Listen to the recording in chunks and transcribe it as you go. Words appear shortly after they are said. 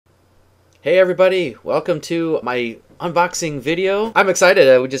Hey everybody, welcome to my unboxing video. I'm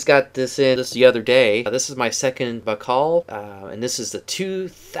excited. We just got this in the other day. This is my second Baikal, and this is the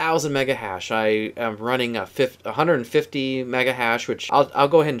 2000 mega hash. I am running a 150 mega hash, which I'll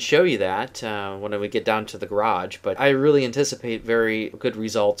go ahead and show you that when we get down to the garage. But I really anticipate very good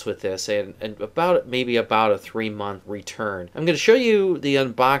results with this, and maybe about a 3-month return. I'm going to show you the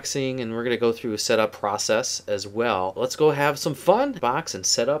unboxing, and we're going to go through a setup process as well. Let's go have some fun. Box and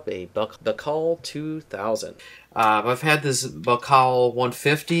set up a Baikal 2000. I've had this Baikal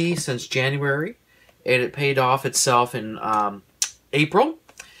 150 since January, and it paid off itself in April,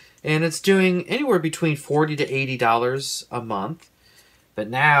 and it's doing anywhere between $40 to $80 a month. But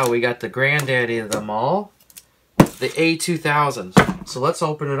now we got the granddaddy of them all, the A2000. So let's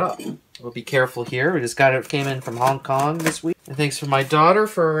open it up. We'll be careful here. We just got it, came in from Hong Kong this week. And thanks for my daughter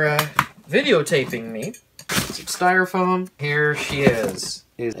for videotaping me. Some styrofoam. Here she is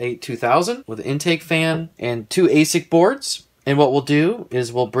A2000 with an intake fan and 2 ASIC boards. And what we'll do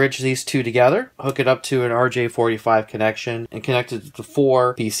is we'll bridge these two together, hook it up to an RJ45 connection, and connect it to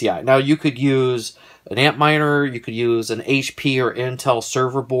 4 PCI. Now you could use an Antminer, you could use an HP or Intel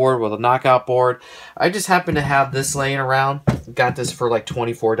server board with a knockout board. I just happen to have this laying around. Got this for like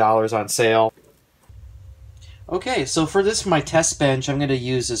 $24 on sale. Okay, so for this, my test bench, I'm going to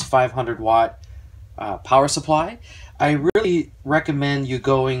use this 500 watt power supply. I really recommend you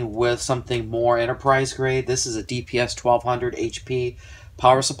going with something more enterprise grade. This is a DPS-1200 HP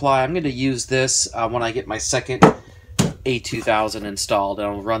power supply. I'm going to use this when I get my second A2000 installed, and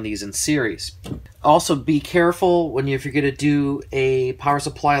I'll run these in series. Also, be careful if you're going to do a power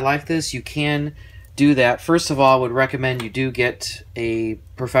supply like this. You can do that. First of all, I would recommend you do get a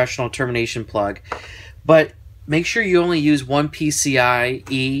professional termination plug, but make sure you only use 1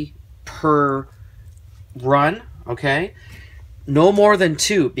 PCI-e per run. Okay, no more than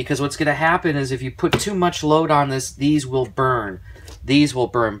 2, because what's going to happen is if you put too much load on this, these will burn. These will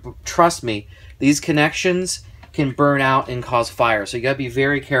burn. Trust me, these connections can burn out and cause fire, so you got to be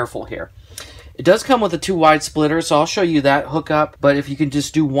very careful here. It does come with a 2-wide splitter, so I'll show you that hookup, but if you can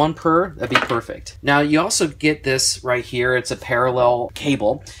just do 1 per, that'd be perfect. Now, you also get this right here. It's a parallel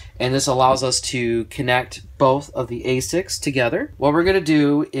cable, and this allows us to connect both of the ASICs together. What we're going to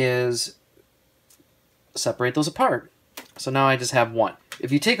do is separate those apart. So now I just have one.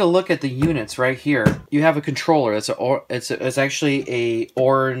 If you take a look at the units right here, you have a controller. It's actually a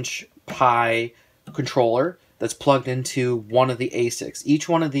Orange Pi controller that's plugged into one of the ASICs. Each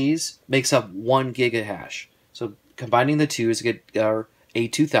one of these makes up 1 gigahash. So combining the two is get our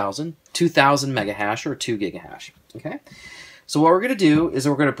A2000, 2000 mega hash or 2 gigahash. Okay. So what we're going to do is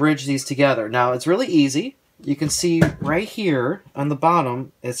we're going to bridge these together. Now it's really easy. You can see right here on the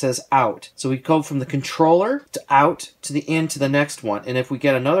bottom, it says out. So we go from the controller to out to the in to the next one. And if we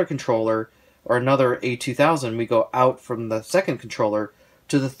get another controller or another A2000, we go out from the second controller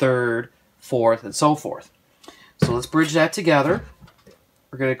to the third, fourth, and so forth. So let's bridge that together.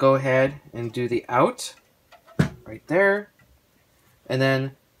 We're going to go ahead and do the out right there. And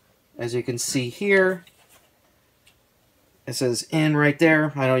then, as you can see here, it says in right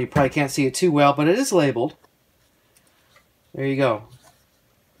there. I know you probably can't see it too well, but it is labeled. There you go.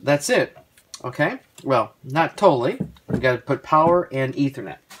 That's it. Okay? Well, not totally. We got to put power and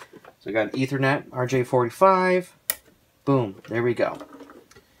Ethernet. So we got an Ethernet, RJ45. Boom. There we go.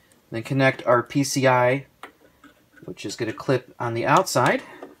 Then connect our PCI, which is going to clip on the outside,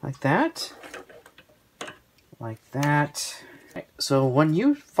 like that. Like that. Okay, so when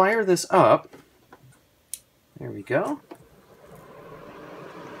you fire this up, there we go.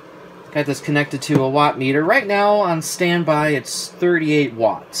 Got this connected to a watt meter. Right now on standby it's 38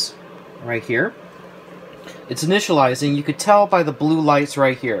 watts right here. It's initializing. You could tell by the blue lights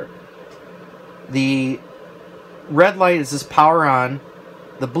right here. The red light is this power on.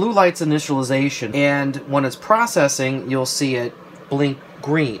 The blue light's initialization, and when it's processing you'll see it blink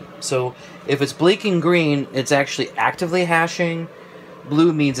green. So if it's blinking green, it's actually actively hashing.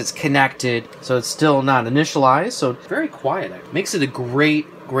 Blue means it's connected, so it's still not initialized, so it's very quiet. It makes it a great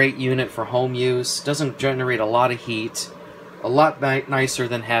unit for home use. Doesn't generate a lot of heat. A lot nicer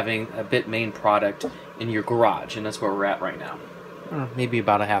than having a Bitmain product in your garage, and that's where we're at right now. Maybe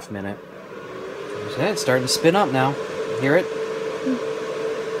about a half minute. There's it. It's starting to spin up now. Hear it?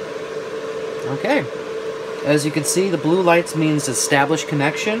 Okay. As you can see, the blue lights means established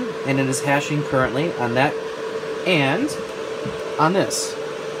connection, and it is hashing currently on that and on this.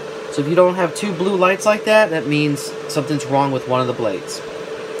 So if you don't have 2 blue lights like that, that means something's wrong with one of the blades.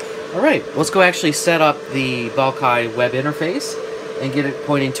 Alright, let's go actually set up the Baikal web interface and get it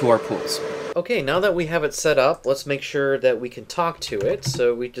pointing to our pools. Okay, now that we have it set up, let's make sure that we can talk to it.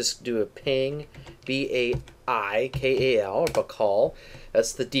 So we just do a ping, B-A-I-K-A-L, or Baikal.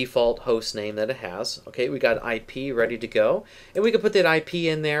 That's the default host name that it has. Okay, we got IP ready to go. And we can put that IP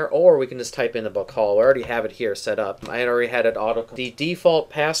in there, or we can just type in the Baikal. We already have it here set up. I had already had it auto. The default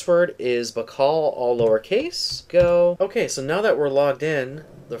password is Baikal, all lowercase. Go. Okay, so now that we're logged in,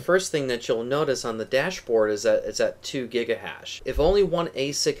 the first thing that you'll notice on the dashboard is that it's at 2 gigahash. If only one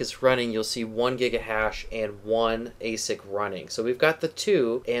ASIC is running, you'll see 1 gigahash and one ASIC running. So we've got the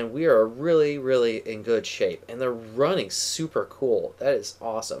two, and we are really, really in good shape. And they're running super cool. That is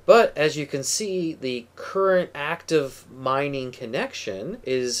awesome. But as you can see, the current active mining connection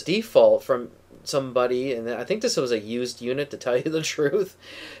is default from somebody, and I think this was a used unit, to tell you the truth.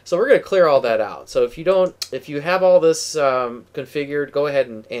 So we're going to clear all that out. So if you have all this configured, go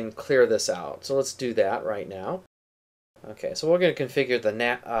ahead and clear this out. So let's do that right now. Okay, so we're going to configure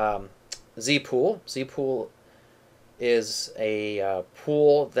the Z-Pool. Z-Pool is a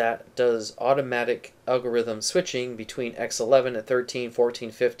pool that does automatic algorithm switching between X11 and 13,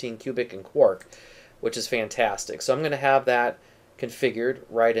 14, 15, cubic, and quark, which is fantastic. So I'm going to have that configured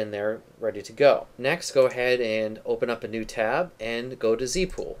right in there, ready to go. Next, go ahead and open up a new tab and go to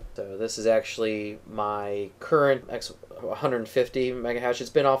Z-Pool. So this is actually my current 150 megahash.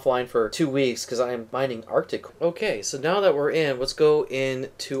 It's been offline for 2 weeks because I'm mining Arctic. Okay, so now that we're in, let's go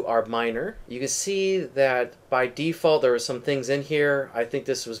into our miner. You can see that by default there are some things in here. I think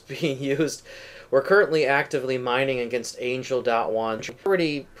this was being used. We're currently actively mining against Angel.1.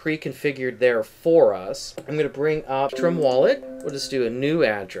 Already pre-configured there for us. I'm going to bring up Trim Wallet. We'll just do a new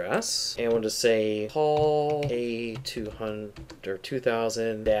address, and we'll just say Baikal A200 or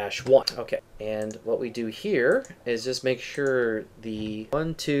 2000-1. Okay, and what we do here is just make sure the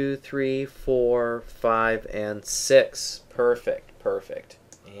 1, 2, 3, 4, 5, and 6. Perfect, perfect.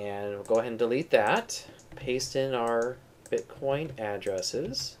 And we'll go ahead and delete that. Paste in our Bitcoin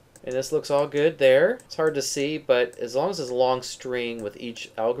addresses. And this looks all good there. It's hard to see, but as long as it's a long string with each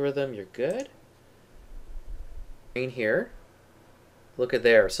algorithm, you're good. Here. Look at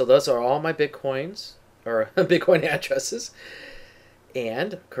there. So those are all my Bitcoins, or Bitcoin addresses.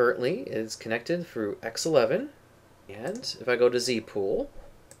 And currently it's connected through X11. And if I go to Z-Pool,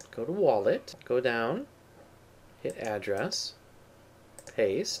 go to Wallet, go down, hit Address,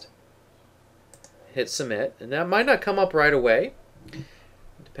 paste, hit Submit. And that might not come up right away.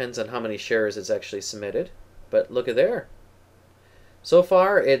 Depends on how many shares it's actually submitted. But look at there. So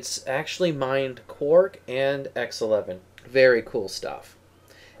far, it's actually mined Quark and X11. Very cool stuff.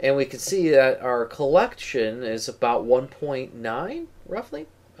 And we can see that our collection is about 1.9, roughly.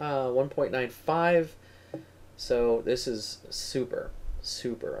 1.95. So this is super,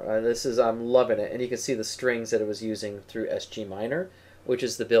 super. I'm loving it. And you can see the strings that it was using through SG Miner, which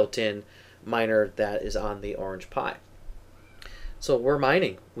is the built-in miner that is on the Orange Pi. So we're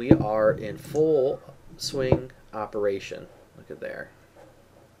mining. We are in full swing operation. Look at there.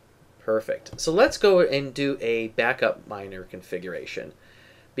 Perfect. So let's go and do a backup miner configuration.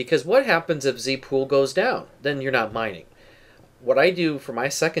 Because what happens if Z-Pool goes down? Then you're not mining. What I do for my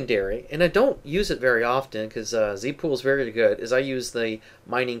secondary, and I don't use it very often because Z-Pool is very good, is I use the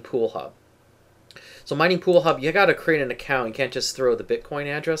Mining Pool Hub. So Mining Pool Hub, you got to create an account. You can't just throw the Bitcoin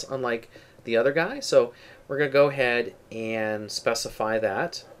address, unlike the other guy. So we're going to go ahead and specify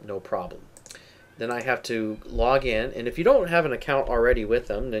that. No problem. Then I have to log in. And if you don't have an account already with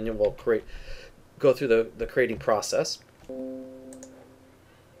them, then you will go through the creating process. And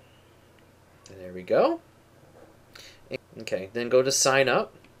there we go. Okay, then go to sign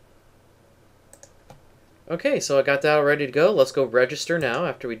up. Okay, so I got that all ready to go. Let's go register now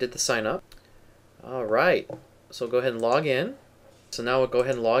after we did the sign up. All right, so go ahead and log in. So now we'll go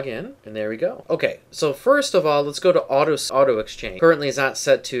ahead and log in, and there we go. Okay, so first of all, let's go to auto exchange. Currently, it's not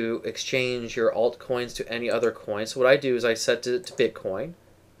set to exchange your altcoins to any other coin. So what I do is I set it to Bitcoin.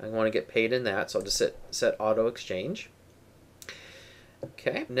 I want to get paid in that, so I'll just set auto exchange.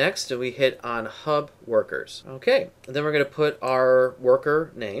 Okay, next we hit on hub workers. Okay, and then we're going to put our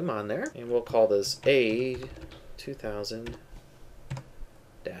worker name on there, and we'll call this A2000-1.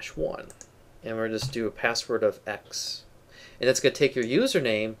 And we're just do a password of X. And it's going to take your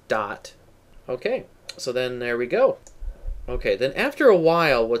username dot. Okay, so then there we go. Okay, then after a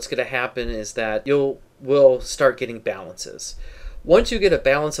while, what's going to happen is that will start getting balances. Once you get a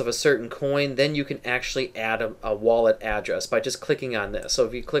balance of a certain coin, then you can actually add a wallet address by just clicking on this. So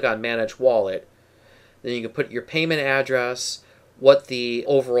if you click on Manage Wallet, then you can put your payment address, what the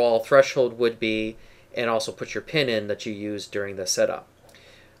overall threshold would be, and also put your PIN in that you used during the setup.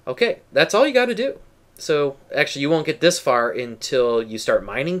 Okay, that's all you got to do. So actually, you won't get this far until you start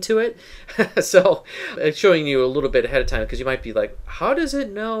mining to it. So it's showing you a little bit ahead of time because you might be like, how does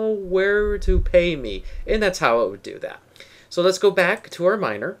it know where to pay me? And that's how it would do that. So let's go back to our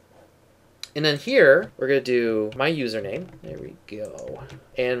miner. And then here, we're going to do my username. There we go.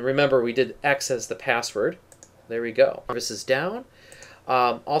 And remember, we did X as the password. There we go. This is down.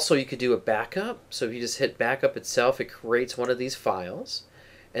 Also, you could do a backup. So if you just hit backup itself, it creates one of these files.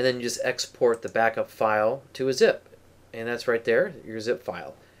 And then you just export the backup file to a zip. And that's right there, your zip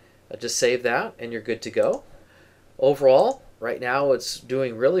file. Just save that, and you're good to go. Overall, right now it's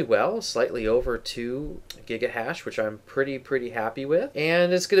doing really well, slightly over 2 gigahash, which I'm pretty happy with.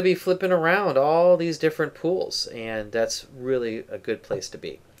 And it's going to be flipping around all these different pools, and that's really a good place to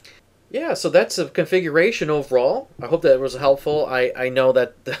be. Yeah, so that's a configuration overall. I hope that was helpful. I know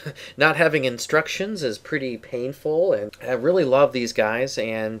that not having instructions is pretty painful, and I really love these guys,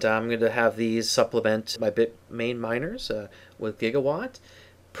 and I'm going to have these supplement my main miners with Gigawatt.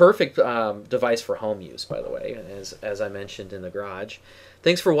 Perfect device for home use, by the way, as I mentioned in the garage.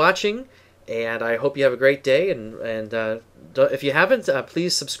 Thanks for watching, and I hope you have a great day, and if you haven't,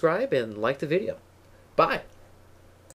 please subscribe and like the video. Bye.